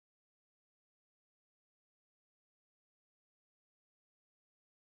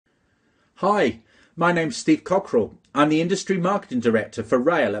Hi, my name's Steve Cockerell. I'm the Industry Marketing Director for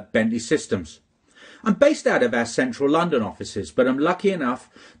Rail at Bentley Systems. I'm based out of our central London offices, but I'm lucky enough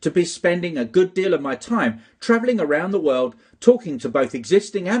to be spending a good deal of my time travelling around the world talking to both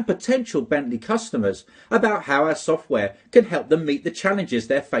existing and potential Bentley customers about how our software can help them meet the challenges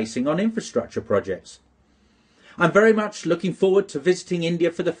they're facing on infrastructure projects. I'm very much looking forward to visiting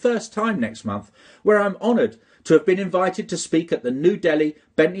India for the first time next month, where I'm honoured to have been invited to speak at the New Delhi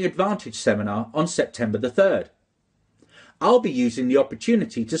Bentley Advantage Seminar on September the 3rd. I'll be using the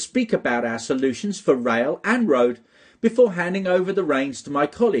opportunity to speak about our solutions for rail and road before handing over the reins to my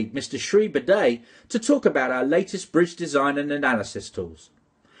colleague Mr. Shri Bidet to talk about our latest bridge design and analysis tools.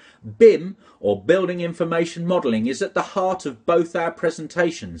 BIM, or Building Information Modelling, is at the heart of both our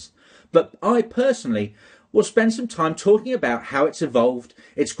presentations, but I personally will spend some time talking about how it's evolved,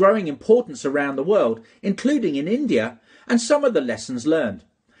 its growing importance around the world, including in India, and some of the lessons learned.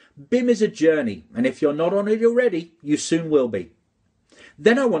 BIM is a journey, and if you're not on it already, you soon will be.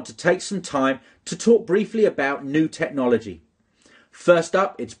 Then I want to take some time to talk briefly about new technology. First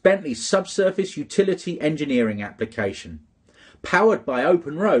up, it's Bentley's subsurface utility engineering application. Powered by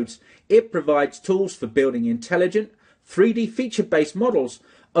Open Roads, it provides tools for building intelligent, 3D feature-based models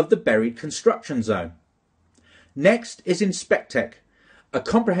of the buried construction zone. Next is InspecTech, a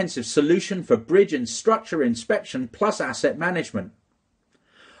comprehensive solution for bridge and structure inspection plus asset management.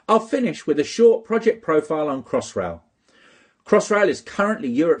 I'll finish with a short project profile on Crossrail. Crossrail is currently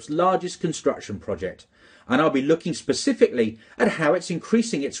Europe's largest construction project, and I'll be looking specifically at how it's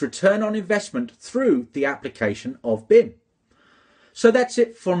increasing its return on investment through the application of BIM. So that's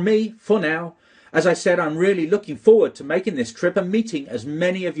it from me for now. As I said, I'm really looking forward to making this trip and meeting as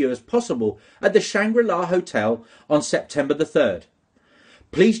many of you as possible at the Shangri-La Hotel on September the 3rd.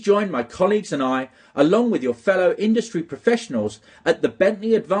 Please join my colleagues and I, along with your fellow industry professionals, at the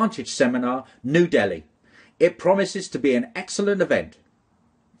Bentley Advantage Seminar, New Delhi. It promises to be an excellent event.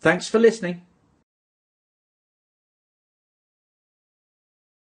 Thanks for listening.